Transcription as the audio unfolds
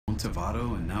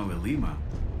Notivado and now Ilima.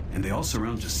 And they all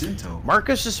surround Jacinto.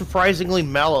 Marcus is surprisingly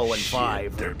mellow in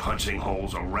 5. They're punching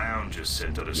holes around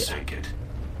Jacinto to sink it.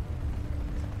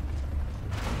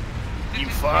 You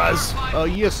fuzz? Oh,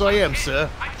 yes I am, sir.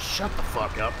 Shut the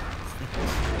fuck up.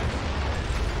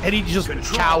 And he just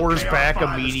cowers back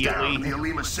immediately. The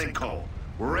Ilima sinkhole.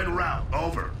 We're en route.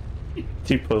 Over.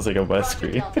 T-posing on my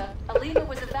screen. Alina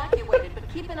was evacuated, but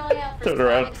keep an eye out for Turn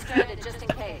around. stranded just in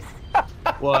case.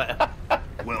 What?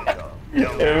 Welcome.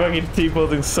 They're fucking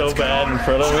T-posing so bad in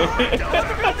front of me.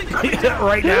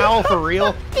 Right now, for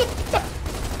real?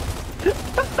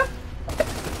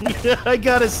 I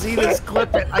gotta see this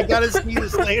clip. I gotta see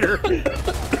this later. I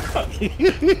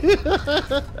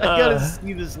gotta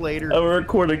see this later. I'll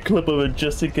record a clip of it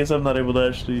just in case I'm not able to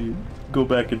actually go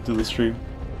back into the stream.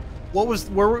 Where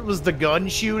was the gun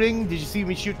shooting? Did you see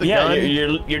me shoot the gun?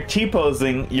 Yeah, you're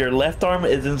T-posing, your left arm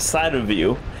is inside of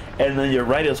you, and then your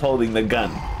right is holding the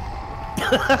gun.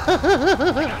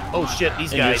 Oh shit,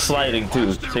 these and guys. you're sliding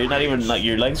too, so you're not even, like,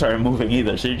 your legs aren't moving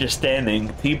either, so you're just standing,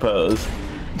 T-pose,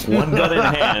 one gun in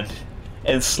hand,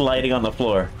 and sliding on the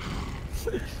floor.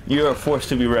 You are a force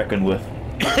to be reckoned with.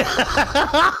 Look at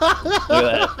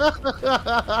that.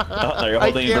 Oh, no, you're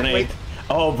holding a grenade. Wait.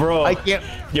 Oh, bro. I can't.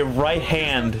 Your right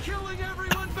hand. Killing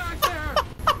everyone back there!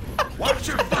 Watch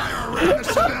your fire around the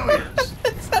civilians.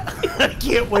 I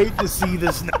can't wait to see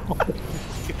this now. Look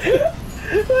at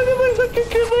my fucking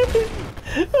grenade.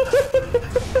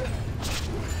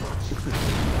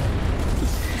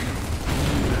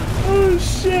 Oh,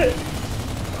 shit.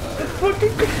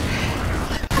 Fucking.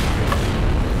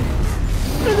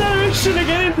 You're not even shooting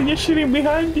anything, you're shooting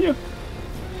behind you.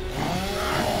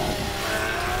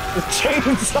 The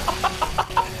chainsaw.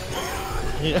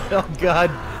 Yeah, oh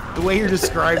god, the way you're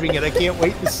describing it, I can't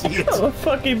wait to see it. Oh,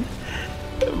 fucking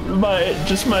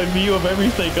just my view of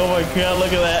everything. Oh my god,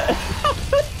 look at that.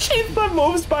 Chainsaw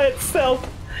moves by itself,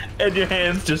 and your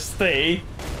hands just stay.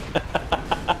 Look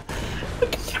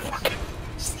at your fucking.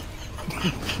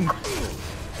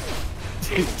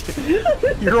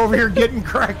 You're over here getting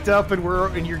cracked up,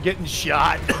 and you're getting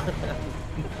shot. I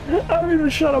haven't even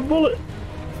shot a bullet.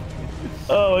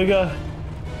 Oh my god.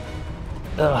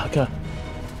 Oh god.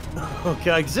 Oh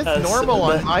god, 'cause it's normal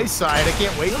on my side. I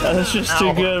can't wait. That's just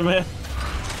too good, man.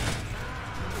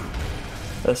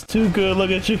 That's too good.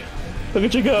 Look at you. Look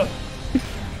at you go.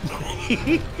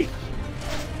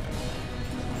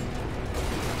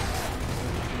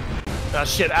 Oh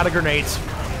shit, out of grenades.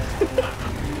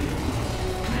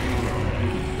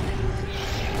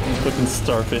 Fucking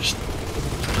starfish.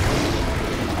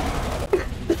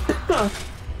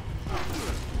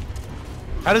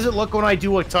 How does it look when I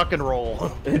do a tuck and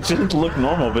roll? It just look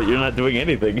normal, but you're not doing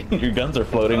anything. Your guns are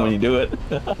floating when you do it.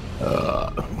 Look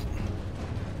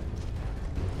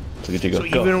at you go. So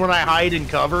even when I hide and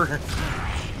cover?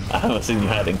 I haven't seen you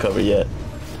hide and cover yet.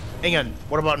 Hang on,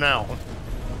 what about now?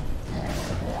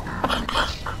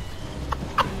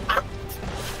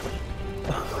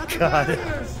 Oh, God.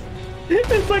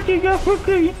 It's like you got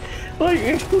fucking, like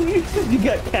you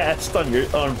got cast on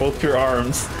both your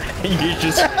arms,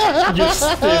 and you're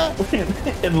stiff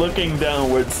and looking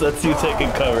downwards. That's you taking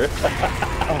cover.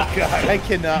 Oh God, I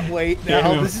cannot wait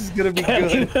now. This is gonna be Can't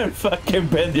good. even fucking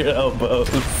bend your elbows.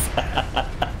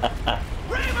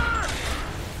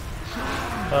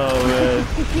 Oh man,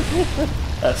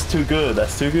 that's too good.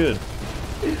 That's too good.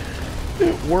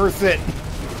 Worth it.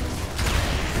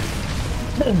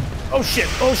 Oh shit,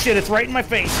 it's right in my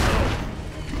face.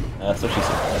 That's what she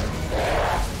said.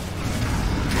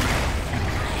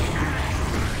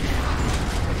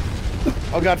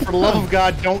 Oh God, for the love of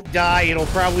God, don't die. It'll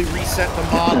probably reset the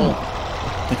model.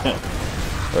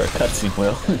 Or a cutscene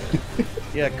will.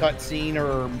 Yeah, cutscene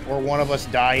or one of us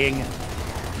dying.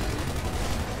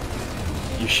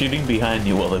 You're shooting behind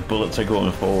you while the bullets are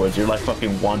going forwards. You're like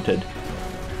fucking wanted.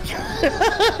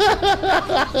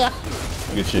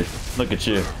 Look at you. Look at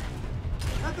you.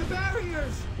 At the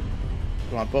barriers!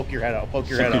 Come on, poke your head out. Poke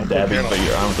your So head you're out. dabbing, but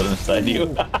your arms are inside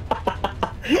you.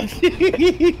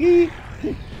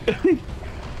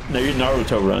 No, you're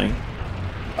Naruto running.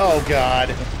 Oh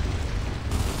God.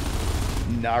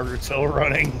 Naruto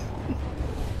running.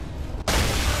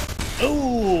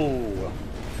 Ooh.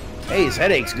 Hey, his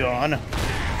headache's gone.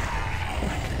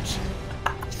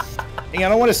 Hang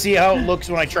on, I want to see how it looks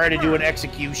when I try to do an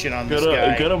execution on this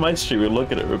guy. Go to my stream and look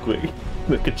at it real quick.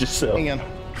 Look at yourself. Hang on.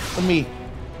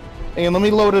 Let me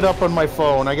load it up on my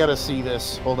phone. I gotta see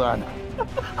this. Hold on.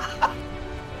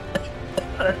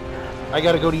 I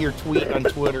gotta go to your tweet on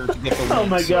Twitter to get the link. Oh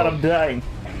my god, I'm dying.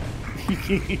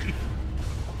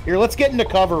 Here, let's get into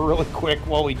cover really quick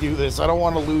while we do this. I don't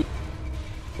want to lose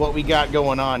what we got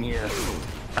going on here.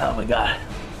 Oh my god.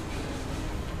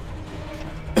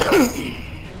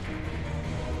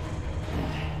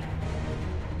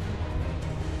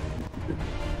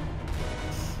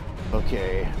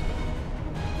 Okay.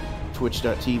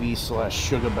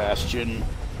 Twitch.tv/SugarBastion.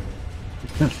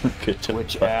 Good job.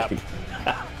 Twitch app.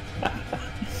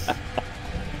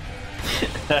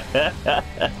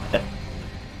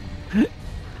 This is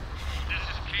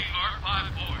King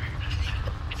R54.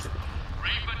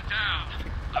 Raven down.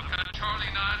 I've got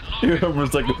Charlie 9 Your loaded.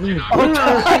 armor's like,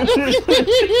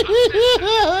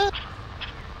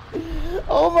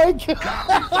 Oh my god!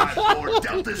 Copy 5-4.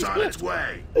 Delta's on its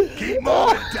way. Keep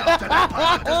moving, Delta. That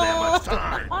pilot doesn't have much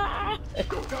time. Yo,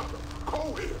 Delta,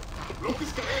 Cole here.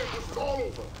 Lucas can handle this all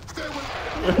over. Stay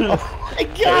with me. My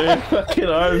god! fucking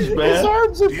arms, His man.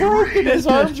 arms are you broken. read His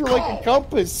it? arms are like a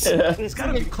compass. It's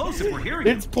gotta be close if we're hearing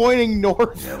It's it. pointing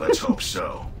north. Yeah, let's hope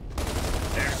so.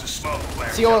 There's the smoke flare.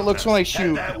 See how it Delta. looks when I Head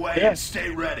shoot. that way Yeah. and stay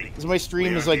ready. Because my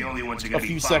stream We is aren't like the only ones who are a gonna be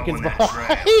few seconds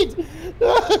following behind.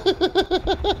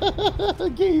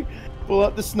 Okay, pull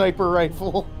out the sniper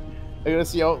rifle. I gotta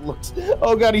see how it looks.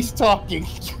 Oh god, he's talking.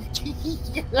 Let's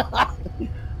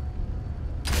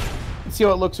see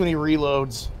how it looks when he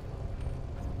reloads.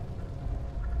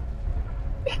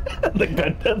 The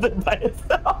gun does it by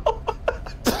itself.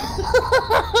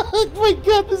 Oh my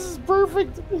god, this is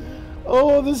perfect.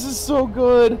 Oh, this is so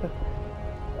good.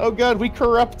 Oh god, we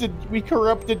corrupted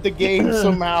the game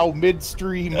somehow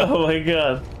midstream. Oh my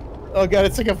god. Oh god,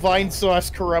 it's like a Vine Sauce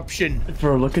corruption.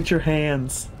 Bro, look at your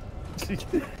hands.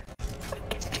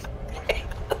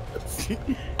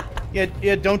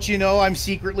 Yeah, don't you know I'm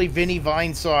secretly Vinny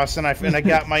Vine Sauce, and I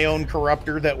got my own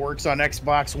corruptor that works on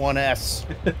Xbox One S.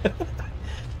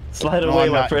 Slide No, away,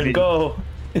 I'm my not friend. Vinny. Go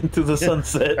into the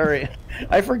sunset. All right,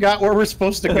 I forgot where we're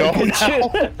supposed to go Look at, now.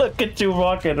 you, look at you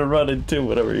walking and running too,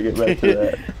 whenever you get back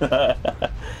to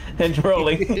that. And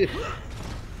rolling.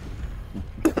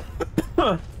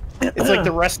 It's like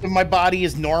the rest of my body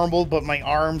is normal, but my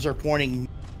arms are pointing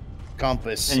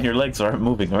compass. And your legs aren't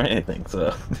moving or anything,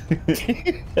 so.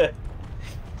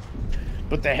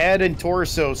 But the head and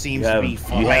torso seems You to be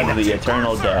fine. have the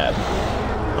eternal dab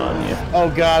on you. Oh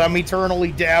god, I'm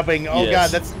eternally dabbing. Oh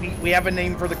Yes. god, we have a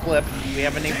name for the clip. We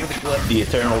have a name for the clip. The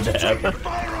eternal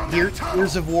dab.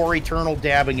 Gears of War Eternal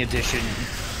Dabbing Edition.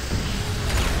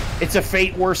 It's a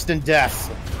fate worse than death.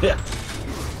 Yeah.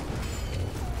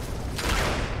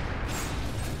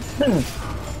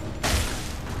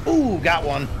 Ooh, got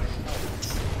one.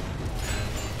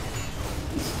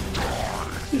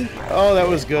 Oh, that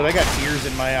was good. I got tears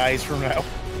in my eyes from that.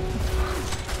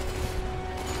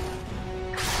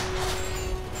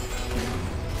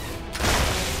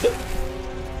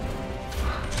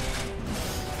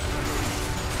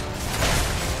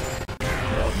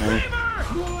 Oh,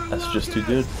 man. That's just too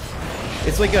good.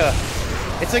 It's like a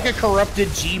corrupted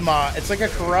G mod. It's like a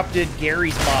corrupted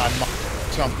Gary's mod or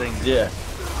something. Yeah.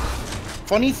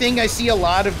 Funny thing, I see a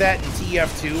lot of that in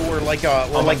TF2, where like a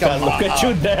Oh my god, look at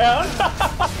you down!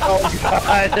 Oh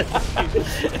god.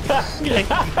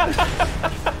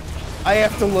 I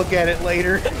have to look at it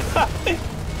later.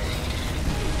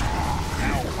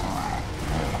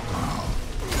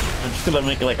 I'm just gonna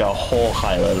make like a whole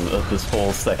highlight of this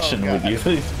whole section Oh, with you.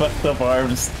 These fucked up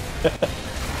arms.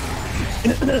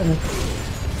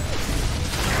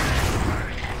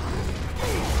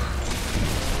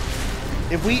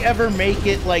 If we ever make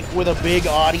it like with a big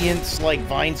audience like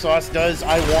Vine Sauce does,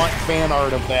 I want fan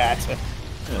art of that.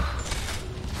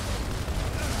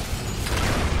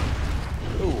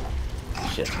 Ooh.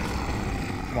 Shit.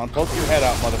 Come on, poke your head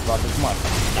out, motherfucker. Come on.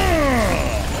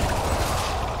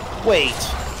 Wait.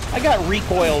 I got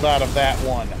recoiled out of that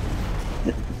one.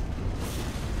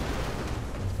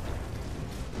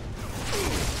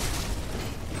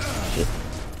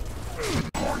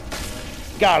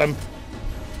 Got him.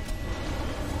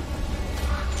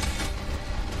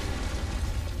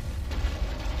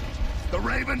 The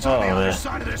Raven's on the Oh, other man.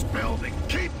 side of this building.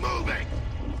 Keep moving.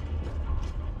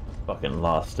 Fucking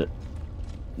lost it.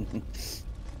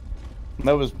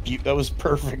 That was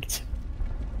perfect.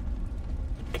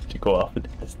 Could you go off a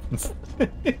distance?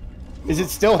 Is it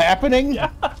still happening?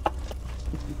 Yeah.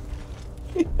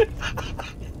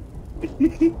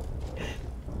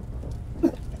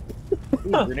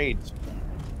 Ooh, grenades.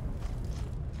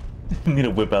 You need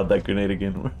to whip out that grenade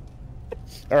again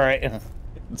All right. and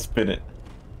spin it.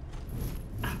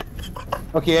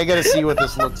 Okay, I gotta see what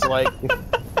this looks like.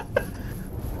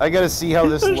 I gotta see how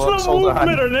this There's looks. no Hold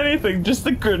movement on. or anything, just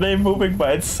the grenade moving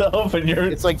by itself, and you're.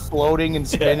 It's like floating and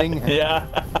spinning. Yeah.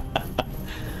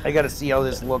 I gotta see how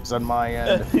this looks on my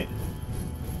end.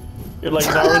 You're like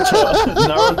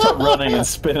Naruto running and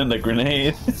spinning the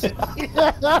grenade.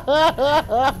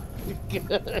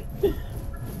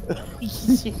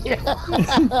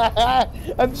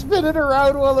 I'm spinning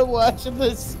around while I'm watching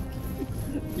this.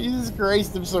 Jesus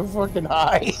Christ, I'm so fucking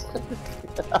high.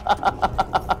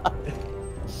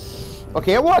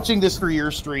 Okay, I'm watching this for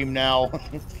your stream now.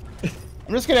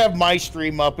 I'm just gonna have my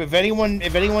stream up. If anyone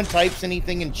types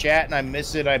anything in chat and I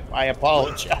miss it, I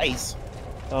apologize.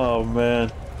 Oh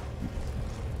man.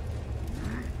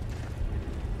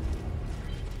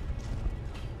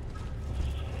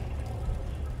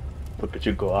 Look at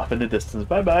you go off in the distance.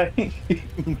 Bye bye.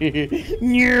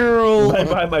 Bye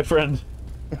bye, my friend.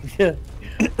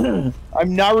 I'm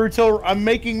Naruto. I'm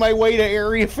making my way to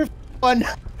Area 51.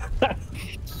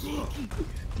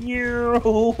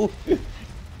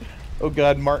 Oh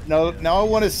god, now I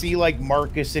want to see like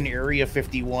Marcus in Area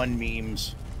 51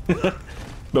 memes.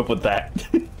 But with that,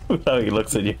 with how he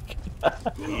looks at you.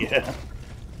 Yeah.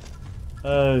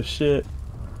 Oh shit.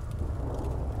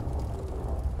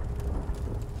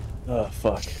 Oh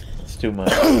fuck. It's too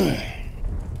much.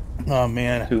 Oh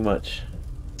man. Too much.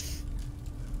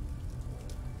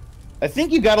 I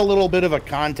think you got a little bit of a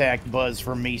contact buzz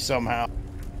from me somehow.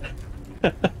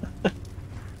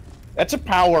 That's a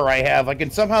power I have. I can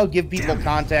somehow give people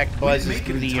contact buzzes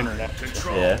through the internet.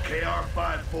 Control, Yeah.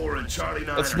 KR-54 and Charlie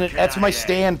 9 That's my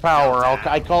stand power.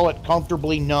 I call it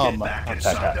comfortably numb. Get back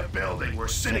inside the building. We're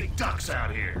sitting ducks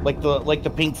out here. Like the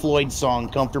Pink Floyd song,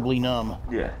 "Comfortably Numb."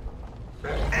 Yeah.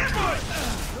 Take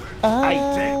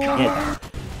cover. Yeah.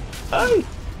 Ay.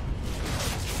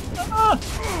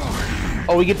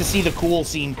 Oh, we get to see the cool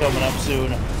scene coming up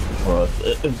soon. Well,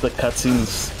 if the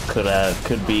cutscenes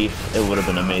could be, it would have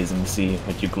been amazing to see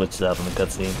what you glitched out in the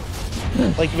cutscene.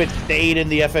 Like if it stayed in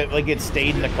the the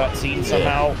cutscene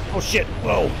somehow. Oh shit!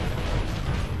 Whoa.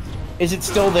 Is it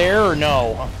still there or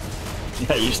no?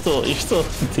 Yeah, you're still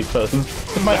T-posing.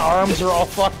 My arms are all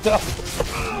fucked up.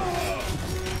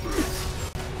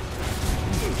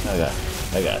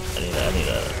 I need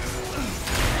to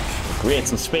create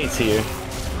some space here.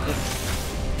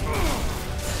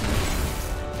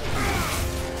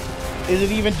 Is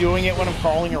it even doing it when I'm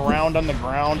crawling around on the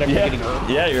ground after getting hurt?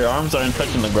 Yeah, your arms aren't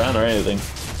touching the ground or anything.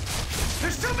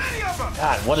 There's too many of them.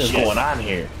 God, what is going on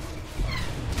here?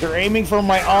 They're aiming for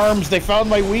my arms. They found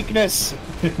my weakness.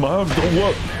 My arms don't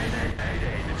work.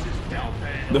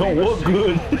 They don't work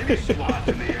good.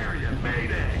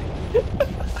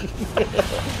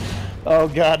 Oh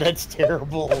god, that's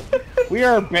terrible. We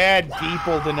are bad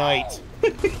people tonight.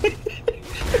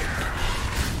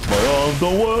 My arms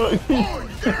don't work.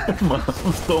 My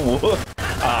arms don't work.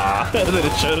 Ah, then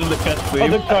it showed in the cutscene. Oh,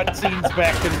 the cutscene's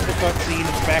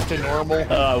back to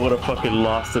normal. I would have fucking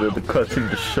lost it if the cutscene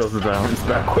just shows his arms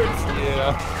backwards.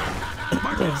 Yeah.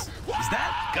 Marcus, is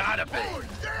that gotta be?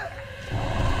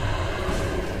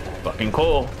 Fucking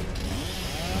Cole.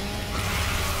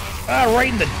 Ah, right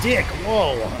in the dick.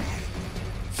 Whoa.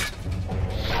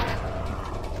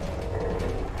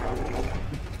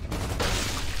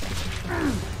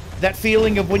 That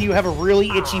feeling of when you have a really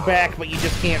itchy back, but you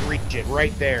just can't reach it,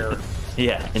 right there.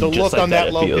 Yeah, and The just look like on that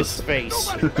it locust's feels.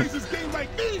 face. Nobody plays this game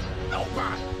like me.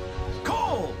 Nobody.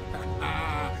 Cole!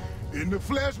 In the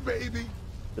flesh, baby.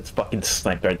 It's fucking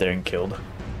sniped right there and killed.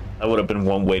 That would have been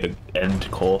one way to end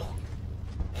Cole.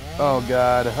 Oh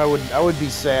god, I would be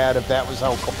sad if that was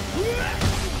how.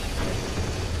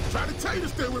 Try to tell you to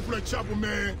stay away from that chopper,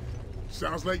 man.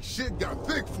 Sounds like shit got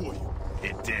thick for you.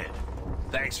 It did.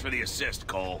 Thanks for the assist,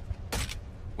 Cole.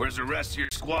 Where's the rest of your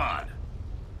squad?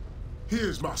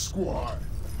 Here's my squad.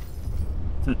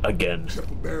 Again. Except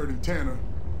for Barrett and Tanner.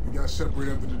 We got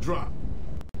separated after the drop.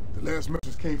 The last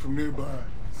message came from nearby.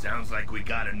 Sounds like we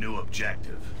got a new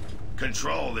objective.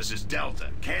 Control, this is Delta.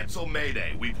 Cancel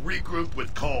Mayday. We've regrouped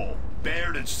with Cole.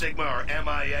 Baird and Sigma are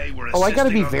MIA. We're Oh, I gotta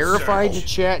be assisting on the verified to search.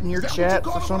 chat in your Is that what chat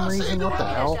you for call some it when I say reason. What the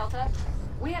that? hell? Delta.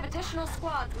 We have additional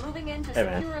squads moving in to Hey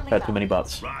secure man, Lima. had too many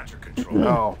bots. Roger, Control.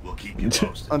 Oh. We'll keep you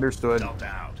posted. Understood. Delta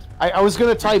out. I was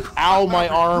gonna type "ow my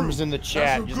arms" in the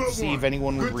chat That's a just to good see one. if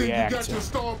anyone would Good thing react. You got your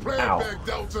star player Ow. back,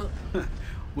 Delta.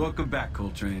 Welcome back,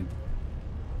 Coltrane.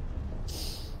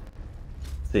 See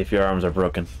if your arms are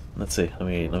broken. Let's see. Let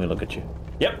me look at you.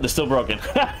 Yep, they're still broken.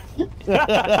 The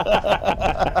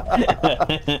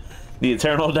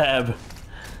eternal dab.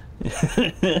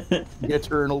 The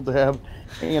eternal dab.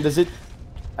 And is it?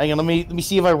 Hang on, let me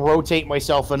see if I rotate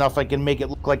myself enough. I can make it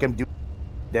look like I'm doing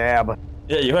dab.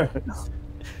 Yeah, you are.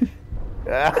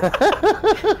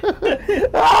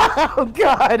 Oh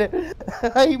god!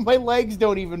 My legs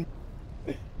don't even.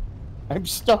 I'm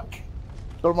stuck.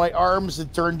 So my arms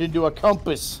have turned into a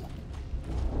compass.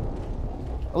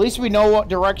 At least we know what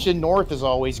direction north is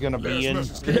always going to be in. Last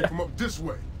message came from up this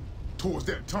way, towards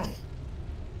that tunnel.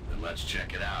 Then let's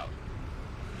check it out.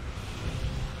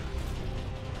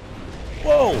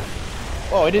 Whoa!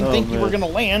 Oh, I didn't Oh, think you were man. going to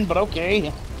land, but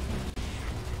okay.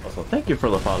 Also, thank you for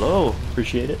the follow.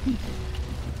 Appreciate it.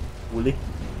 Willie.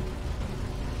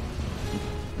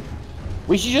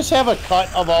 We should just have a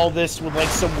cut of all this with like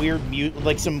some weird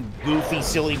like some goofy,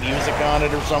 silly music on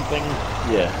it or something.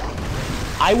 Yeah.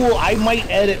 I might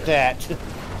edit that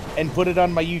and put it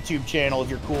on my YouTube channel if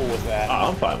you're cool with that. Oh,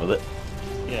 I'm fine with it.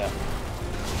 Yeah.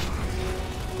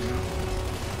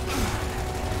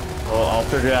 Well, I'll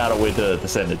figure out a way to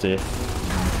send it to you.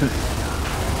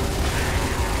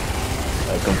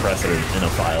 Like compress it in a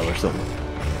file or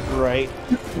something. Right.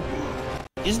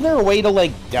 Isn't there a way to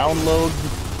like download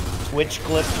Twitch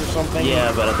clips or something?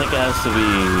 Yeah, but I think it has to be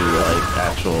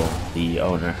like the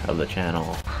owner of the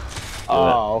channel.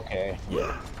 Oh, okay.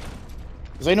 Yeah.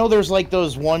 Because I know there's like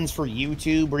those ones for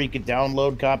YouTube where you could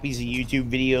download copies of YouTube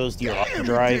videos to your hard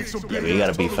drive. Yeah, but you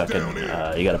gotta be fucking,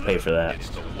 you gotta pay for that. It's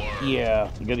the worm.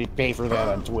 Yeah, you gotta pay for that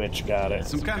on Twitch. Got it.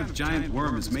 Some kind of giant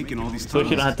worm is making all these Twitch, tunnels.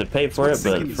 you don't have to pay for it, It's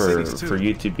but sinking for cities, too.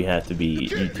 YouTube, you have to be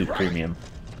YouTube Premium.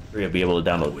 Where you'll be able to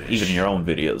download even your own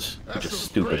videos, which is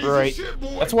stupid. Right.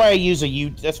 That's why I use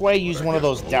That's why I use one of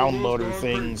those downloader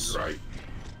things. Right.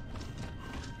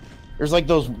 There's like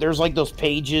those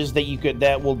pages that you could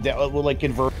that will like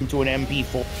convert into an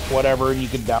MP4 whatever, and you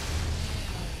could down.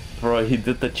 Bro, he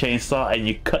did the chainsaw and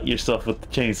you cut yourself with the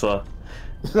chainsaw.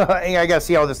 I gotta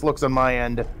see how this looks on my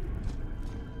end.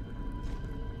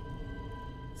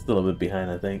 Still a bit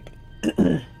behind, I think.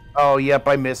 Oh, yep,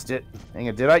 I missed it. Hang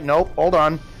on, did I? Nope. Hold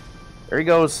on. There he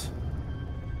goes.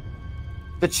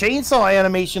 The chainsaw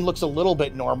animation looks a little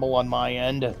bit normal on my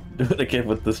end. Do it again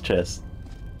with this chest.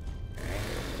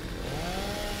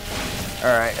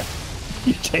 All right.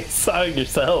 You chainsawing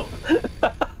yourself.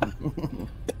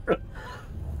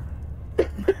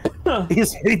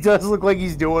 He does look like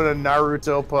he's doing a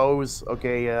Naruto pose.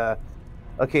 Okay,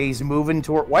 okay, he's moving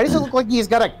toward. Why does it look like he's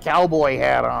got a cowboy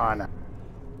hat on?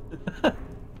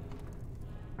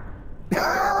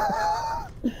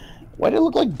 Why did it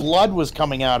look like blood was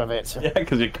coming out of it? Yeah,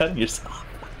 because you're cutting yourself.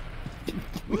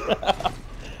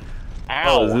 Ow!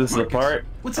 Oh, is this the part?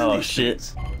 What's in Oh these shit.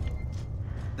 things?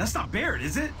 That's not Barrett,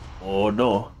 is it? Oh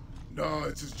no. No,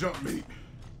 it's his jump meat.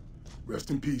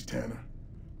 Rest in peace, Tanner.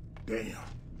 Damn.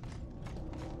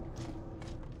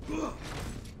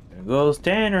 There goes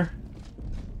Tanner.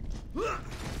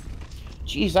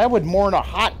 Jeez, I would mourn a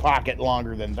hot pocket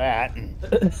longer than that.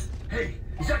 Hey,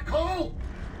 is that Cole?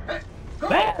 Hey, Cole!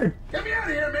 Barrett! Get me out of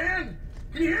here, man!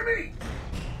 Can you hear me?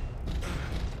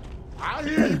 I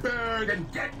hear you, Barry. Then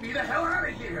get me the hell out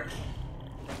of here!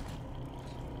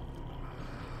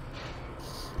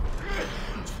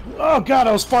 Oh god,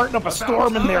 I was farting up a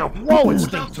storm in there. Whoa, it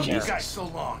stinks. Took you guys so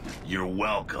long. You're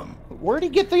welcome. Where'd he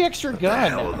get the extra What the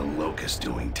hell are gun? the locusts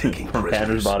doing taking From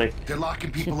Tanner's prisoners? body. They're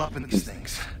locking people up in these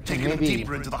things, taking them Maybe.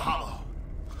 deeper into the hollow.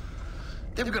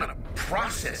 They were gonna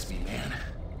process me, man.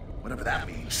 Whatever that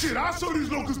means. Shit, I show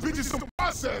these locust bitches some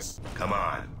process. Come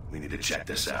on, we need to check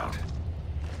this out.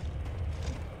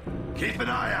 Keep an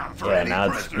eye out for Yeah, any now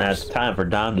prisoners. it's time for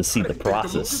Dom to see the The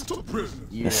locusts process. took prisoners.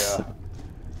 Yeah.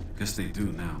 Guess they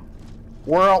do now.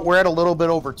 We're at a little bit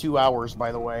over 2 hours,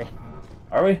 by the way.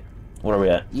 Are we? What are we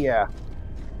at? Yeah.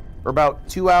 We're about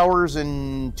 2 hours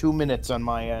and 2 minutes on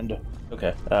my end.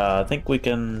 Okay. I think we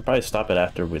can probably stop it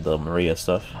after with the Maria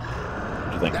stuff. What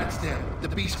do you think? That's them, the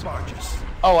beast barges.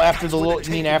 Oh, after the That's where little, they're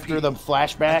you mean taking after the people. I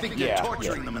flashback? think they're Yeah.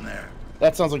 torturing them in there.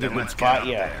 That sounds like a Then good let's get spot, out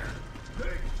yeah.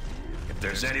 there. If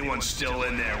there's anyone still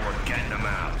in there, we're getting them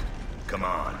out. Come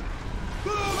on.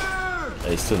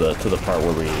 It's to the part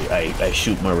where I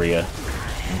shoot Maria.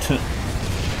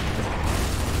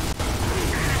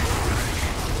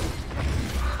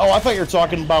 Oh, I thought you were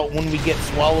talking about when we get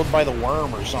swallowed by the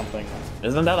worm or something.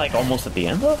 Isn't that like almost at the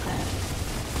end though?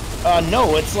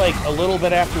 No, it's like a little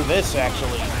bit after this,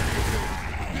 actually.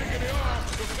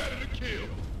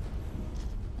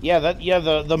 Yeah,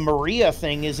 the Maria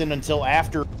thing isn't until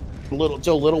after a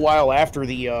little while after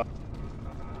the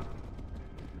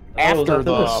after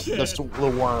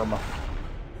the worm. I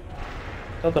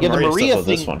thought the Yeah, the Maria, Maria stuff was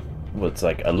this thing- one. Was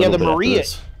like a little the bit Maria- after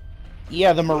this.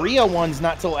 Yeah, the Maria one's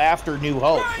not till after New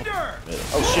Hope.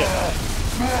 Oh shit.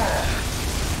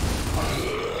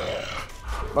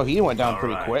 Oh, he went down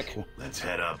pretty All right, quick. Let's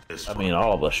head up this I one. mean,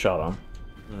 all of us shot him.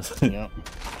 Yeah.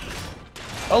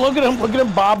 Oh, look at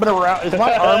him bobbing around. Is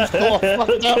my arm still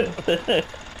fucked up?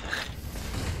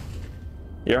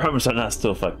 Your arms are not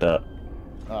still fucked up.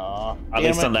 Aw, At damn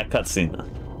least it. on that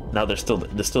cutscene. Now they're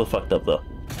still fucked up though.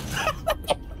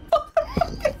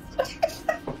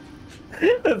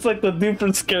 That's like the dude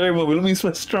from Scary Movie. Let me use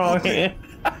my strong hand.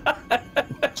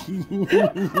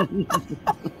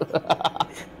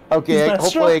 Okay, He's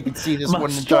hopefully I can see this one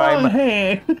in strong time.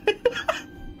 hand.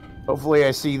 Hopefully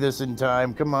I see this in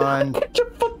time. Come on.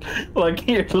 Like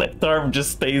your left arm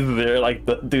just stays there, like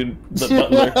the dude, the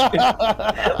butler,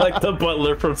 like the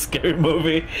butler from Scary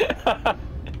Movie. All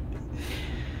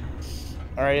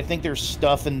right, I think there's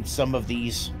stuff in some of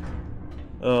these.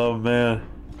 Oh man.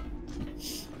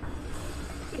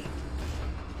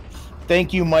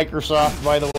 Thank you, Microsoft, by the way.